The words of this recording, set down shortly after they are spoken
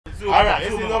Alright,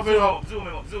 you see nothing up. Zoom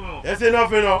him up. You see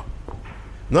nothing up.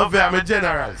 Nuffy I'm a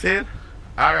general, see?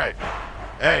 Alright.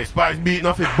 Hey, Spice beat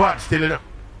Nuffy bad still, you know.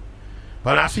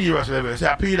 But on a serious level, see a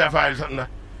pedophile something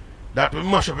that will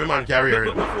mash up a man's career.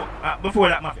 Before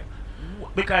that, Mafia,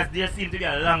 because there seems to be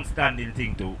a long-standing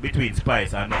thing too between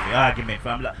Spice and Nuffy, argument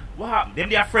from what happened? Them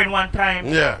their friend one time.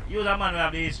 Yeah. You was a man who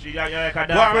have the history. You're like a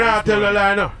What I'm not tell you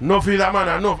lie now. Nuffy that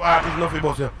man, enough artist, Nuffy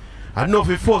boss. And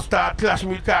Nuffy first start clash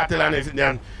with Cartel and everything,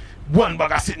 and one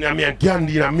bag of sitting there, me and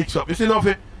Gandhi and mix up. You see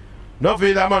Nuffy?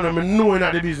 Nuffy that man, I know in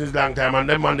the business long time, and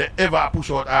them man they ever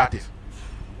push out artists.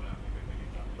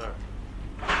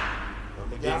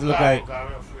 It look like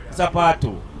it's a part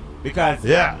two. Because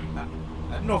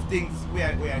enough things we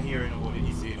are hearing about it,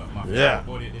 you know,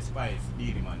 about the Spice,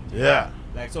 Beenie man. Yeah.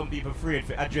 Like some people afraid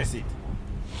to address it.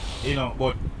 You know,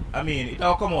 but I mean it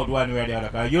all come out one way or the other.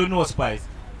 Cause you know Spice.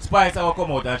 Spice will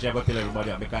come out and she will tell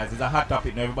everybody because it's a hot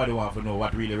topic and everybody wants to know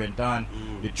what really went on.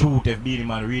 The truth if Beenie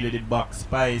man really did back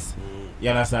Spice. You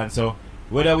understand? So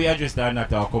whether we address that or not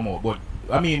will come out. But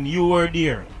I mean you were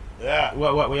there. Yeah.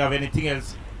 What we have anything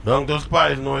else? Don't the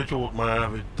Spice know the truth, man, and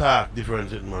have to talk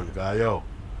different shit, man. Because, yo,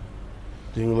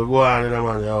 things will go on in the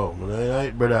man, yo.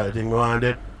 Man, brother, the thing go on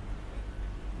that.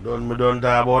 Don't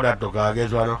talk about that, because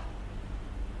guess what, no?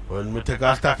 When me take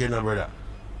a stock in, brother,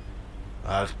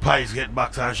 as Spice get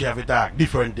back and she have to talk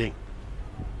different thing.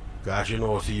 Because she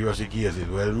know serious cases.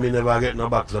 Well, me never get no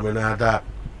back, so me not talk.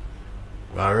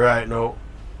 And right now,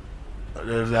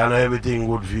 there's everything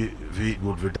good for it,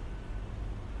 good for that.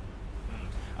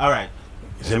 Alright.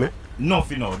 You see me?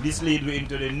 Nuffy now. This lead me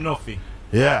into the Nuffy.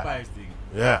 Yeah. Spice thing.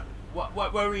 Yeah.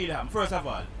 What really happened? First of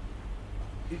all,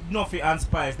 Nuffy and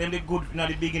Spice, them they good in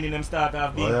the beginning, them start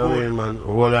off being good. Mean, man?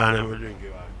 Hold on, let me drink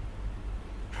you.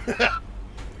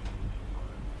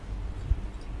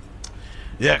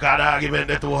 Yeah, because the argument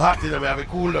they too hot, you know, we have to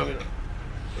cool down, you know.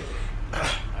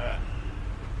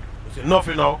 See,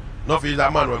 Nuffy now. Nuffy is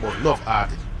a man with enough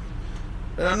artist.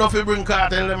 Nuffy bring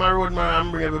Cartel them a road man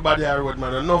and bring everybody a road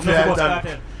man. And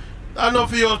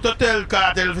Nuffy used to tell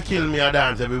Cartel to kill me a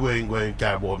dance everywhere in going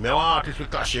care about me. I want artists to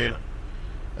clash in.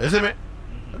 You see me?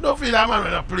 Nuffy that man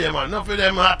when I play man. Nuffy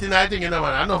them hot in I think in the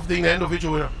man. Enough thing they Nuffy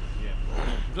true, you know.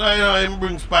 So you know him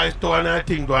bring Spice to and I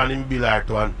think to and him be like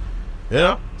to and you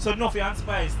know? So Nuffy and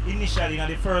Spice initially in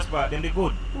the first part, them they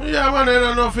good? Yeah man,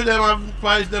 Nuffy them and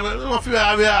Spice them. Nuffy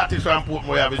have the artists from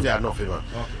Portmore have to say Nuffy man.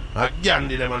 Okay. I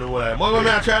Gandhi them and the whole life. But what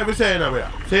I try to say now,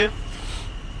 see?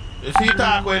 You see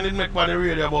talk when he make on the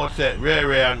radio about say,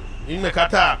 Ray and he make a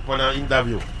talk on an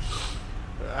interview.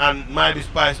 And maybe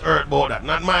Spice hurt about that.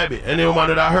 Not maybe. Any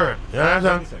woman that hurt. You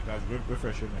understand?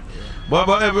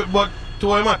 But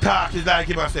to him a talk is like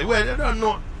him I say, well you don't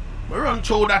know. We run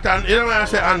through that and you know what I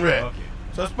say and Ray. Okay.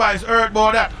 So Spice hurt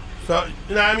about that. So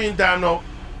you know what I mean time now,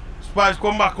 Spice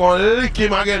come back and lick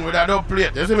him again with that double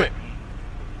plate. You see me?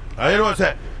 And you know what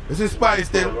I say? You see Spice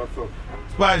still?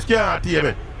 Spice can't hear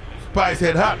me. Spice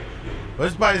head hot.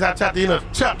 But Spice are chatting, you know,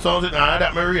 chat sounds it and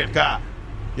that my rate car.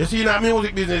 You see in that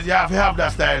music business you have to have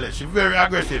that style. She's very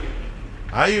aggressive.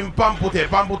 And even Pampute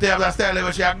have that style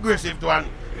where she's aggressive to and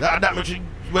that makes she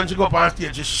when she go up on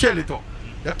stage she shell it up.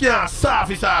 You can't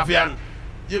softy and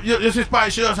you see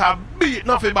Spice she just have beat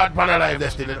nothing bad for her life there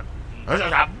still. You know? And she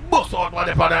just have bust out what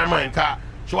they put in her mind car.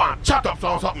 She want to chat up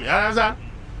something, you understand?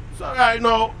 So right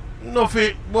now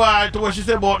Nuffy, boy, to what she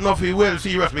said about Nuffy, well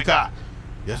serious because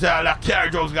you see all that carry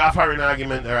drugs got a foreign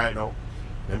argument there right now.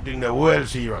 Them think they're well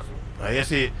serious. And you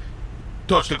see,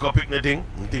 touch the cup the thing,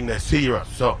 them think they're serious.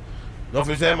 So,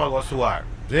 Nuffy say I'm going to swear.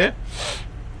 See?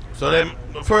 So them,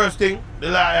 the first thing, the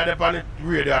liar they on the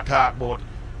radio talk about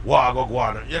war go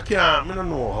on. You can't, I don't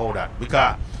know how that.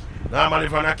 Because normally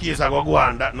from a case I go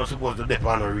on, that's not supposed to depend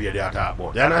on the radio talk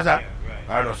about. You understand?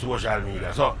 Yeah, right. Or no social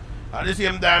media. So, at the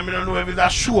same time, I don't know if it's a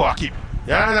show or keep.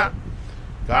 You understand?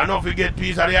 Because I know if you get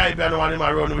piece of the hype and want him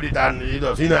run with it and he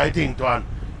does, you know, I think to and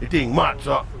the thing mad.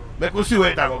 So, make us see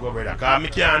where it go, brother. Because I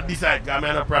can't decide because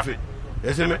I'm not profit.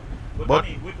 You see me? But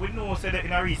we know say that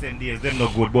in a recent days, them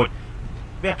not good, but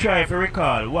we are trying to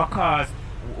recall what caused,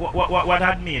 what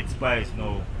had made Spice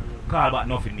now call back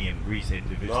nothing name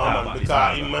recently. No, man,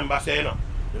 because he remember saying, you know,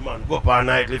 the man go up on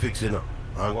nightly fix, you know,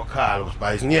 and go call up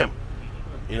Spice name.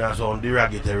 In a some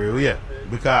derogatory way.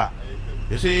 Because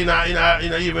you see even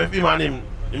if him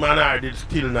and I did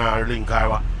still not link or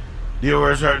what, there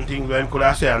were certain things where he could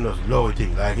have said and those low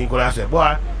things. Like he could have said,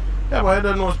 boy, yeah, but I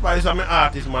don't know Spice, I'm an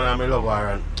artist man, I'm a lover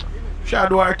and she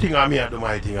do her thing and me I do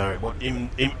my thing, right? But him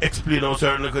explain on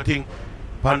certain little thing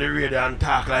on the radio and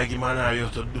talk like him and I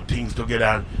used to do things together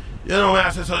and you know when I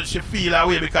say so she feel that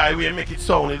way because we make it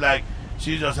sound like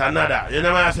she's just another. You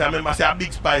know what I say? I remember say a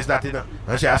big Spice that you know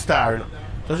and she a star, you know.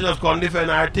 So she just come defend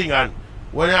her thing, and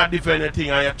when you defend the thing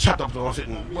and you chat up to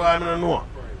something, boy, I don't know.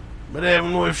 I don't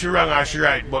even know if she wrong or she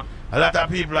right, but a lot of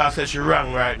people are saying she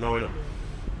wrong right now, you know.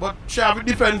 But she have to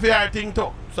defend for her thing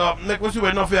too. So make us see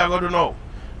what NUFFY are going to do now.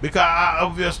 Because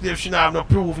obviously if she don't have no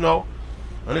proof now,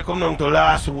 and they come down to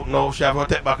lawsuit now, she have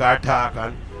to take back her talk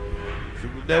and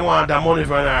they want the money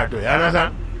from her too, you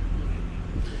understand?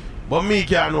 But me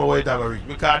can't know where it have reach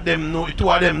because them know, two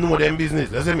of them know them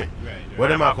business, you see me? Right. Where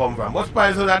them are come from. But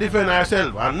Spice has to defend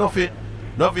herself and NUFFY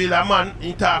the man,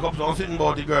 he talk up something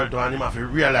about the girl too and him have to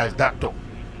realize that too.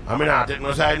 I mean I take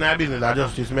no side in her business, I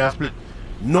justice me a split.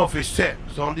 NUFFY said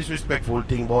some disrespectful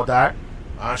thing about her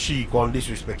and she can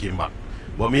disrespect him back.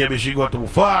 But maybe she go too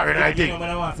far and I think. You know what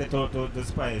I want to say to the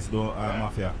Spice though,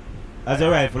 Mafia. As a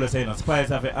rightful saying, you know, Spice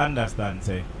have to understand,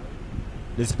 say,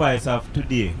 the Spice of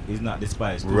today is not the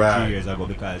Spice 3 years ago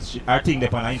because her thing they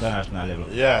on an international level.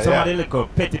 Yeah, some of the little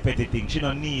petty things, she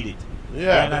don't need it.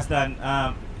 Yeah. You understand?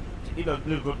 You know,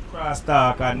 little cross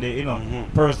talk and the, you know,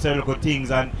 personal little things.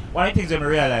 And one of the things I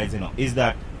realize, you know, is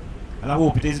that, and I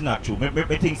hope it is not true,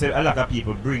 I think that a lot of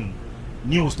people bring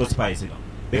news to Spice, you know.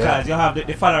 Because you have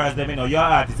the followers, them, you know, your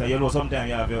artists, and you know, sometimes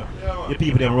you have your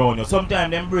people them around you.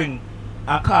 Sometimes them bring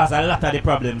and cause a lot of the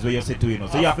problems where you sit to, you know.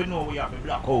 So you have to know where you have to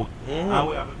block out. And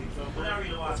we have to think. So we don't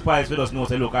really want Spice with us know,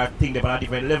 say, look, I think they're on a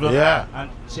different level. Yeah. And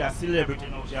she a celebrity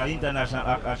now, she an international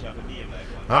actor, she have to behave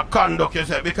like that. And conduct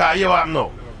yourself, because you have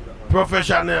no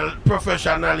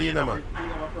professionally, you know, man.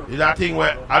 It's that thing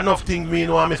where enough things me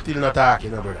know I'm still not talking,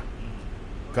 you know, brother.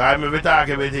 Because I be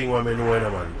talking everything when I know, you know,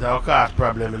 man. That cause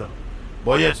problem, you know.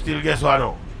 But yet still guess what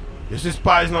now? You see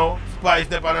Spice now, Spice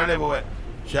step on a level where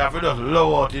she have to just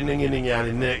low out in the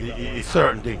and in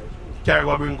certain thing. Carry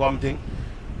go bring come thing.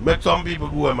 Make some people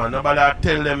go, man. Nobody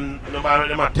tell them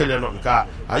tell them nothing. Because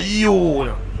you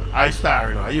know, I star,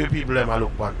 you know, you people them I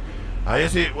look on. And you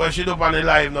see when she do on the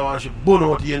live now and she burn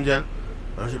out Angel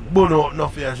and she burn out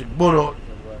NUFFY and she burn out.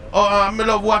 Oh, I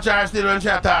love watch her still when she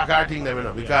attack her thing them, you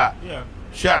know, because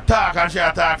she attack and she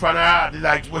attack from her heart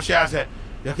like what she said.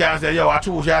 You can't say, yo, I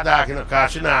choose your dog, you know,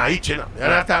 because she not itching, you know. You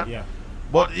understand? Yeah.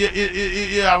 But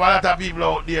you have a lot of people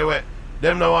out there where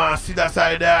them don't want to see that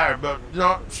side there, but, you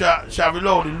know, she have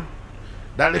reloaded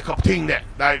that little thing there.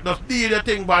 Like, just do the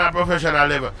thing on a professional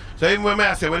level. So even when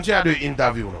I say, when she do an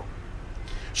interview now,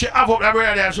 she have up that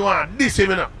brother there and she want to diss him,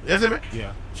 you know. You see me?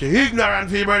 Yeah. She ignorant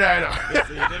for your brother, you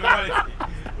know.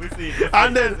 We see.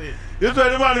 And then, you say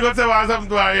the man going to say something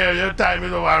to her here, your time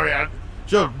is over and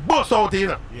she'll bust out, you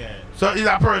know. Yeah. So it's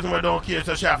a person who don't care,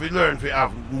 so she have to learn to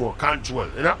have more control,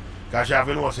 you know? Because she have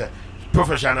to know, say,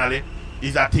 professionally,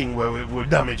 is a thing where we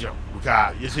damage you.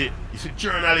 Because you see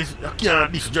journalists, you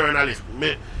can't diss journalists.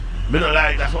 Me don't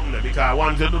like that something there, because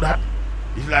once you do that,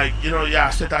 it's like, you know,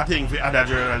 you set a thing for other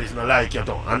journalists not like you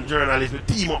too. And journalists will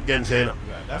team up against you, you know?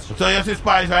 Right, so you see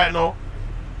Spice right now,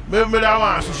 me don't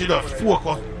want to see she just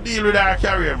focus, deal with her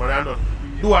career, man, and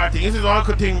just do her thing. This is one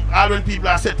good thing, all when people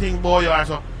are setting boy or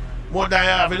so, more than you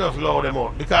have to just loud them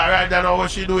out. Because right now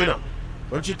what she doing, you know,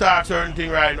 when she talk certain thing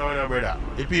right now, you know, brother,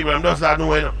 the people them just not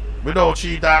know, you know. Without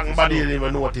she talking, nobody didn't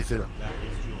even notice, you know.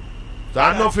 So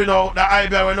NUFFY now, the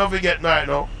idea when NUFFY get right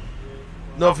now,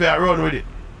 NUFFY run with it.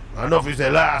 And NUFFY say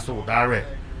last out already.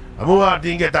 And I want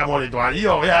to get that money to her.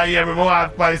 Yo, yeah, hear me, I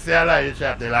want to say a lie, she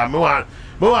tell her. I want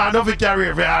NUFFY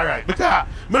career for alright. Because I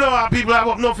don't want people have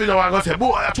up NUFFY now and go say,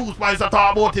 boy, I choose Spice to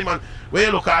talk about him and when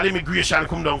you look at immigration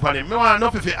come down for him. I want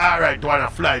NUFFY for alright to want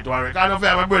to fly to her. Because NUFFY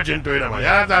have a virgin to him, man. You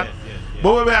understand?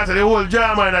 But when I say the whole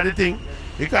drama and the thing,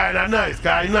 it's kind of nice.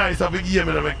 Because it's nice of a game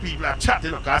and make people are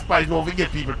chatting. Because Spice know if you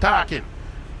get people talking.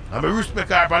 And I respect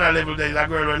her on a level there is a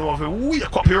girl who knows if you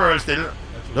wake up your world still.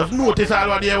 Just notice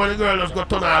all over there when the girl just got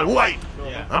turn all white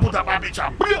and put up a picture.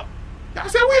 You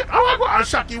say, wait, I want to go and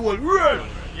shock the whole world.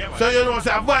 So you know, it's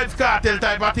a Vibes Cartel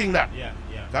type of thing that.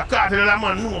 The cartel that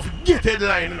man know if you get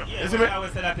headline, you know. You see me? I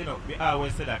always say that, you know. I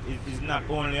always say that it's not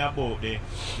only about the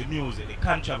music, the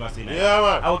controversy. Yeah,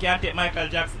 man. I can take Michael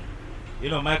Jackson. You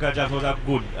know, Michael Jackson was a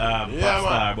good pop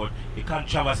star, but the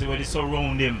controversy where they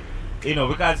surround him, you know,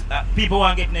 because people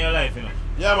want to get in your life, you know.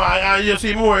 Yeah, man, and you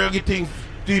see more, you get things,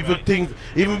 people things,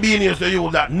 even Beenie used to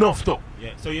use that enough stuff.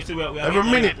 Yeah, so you see, every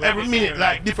minute,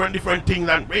 like different things,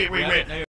 and wait.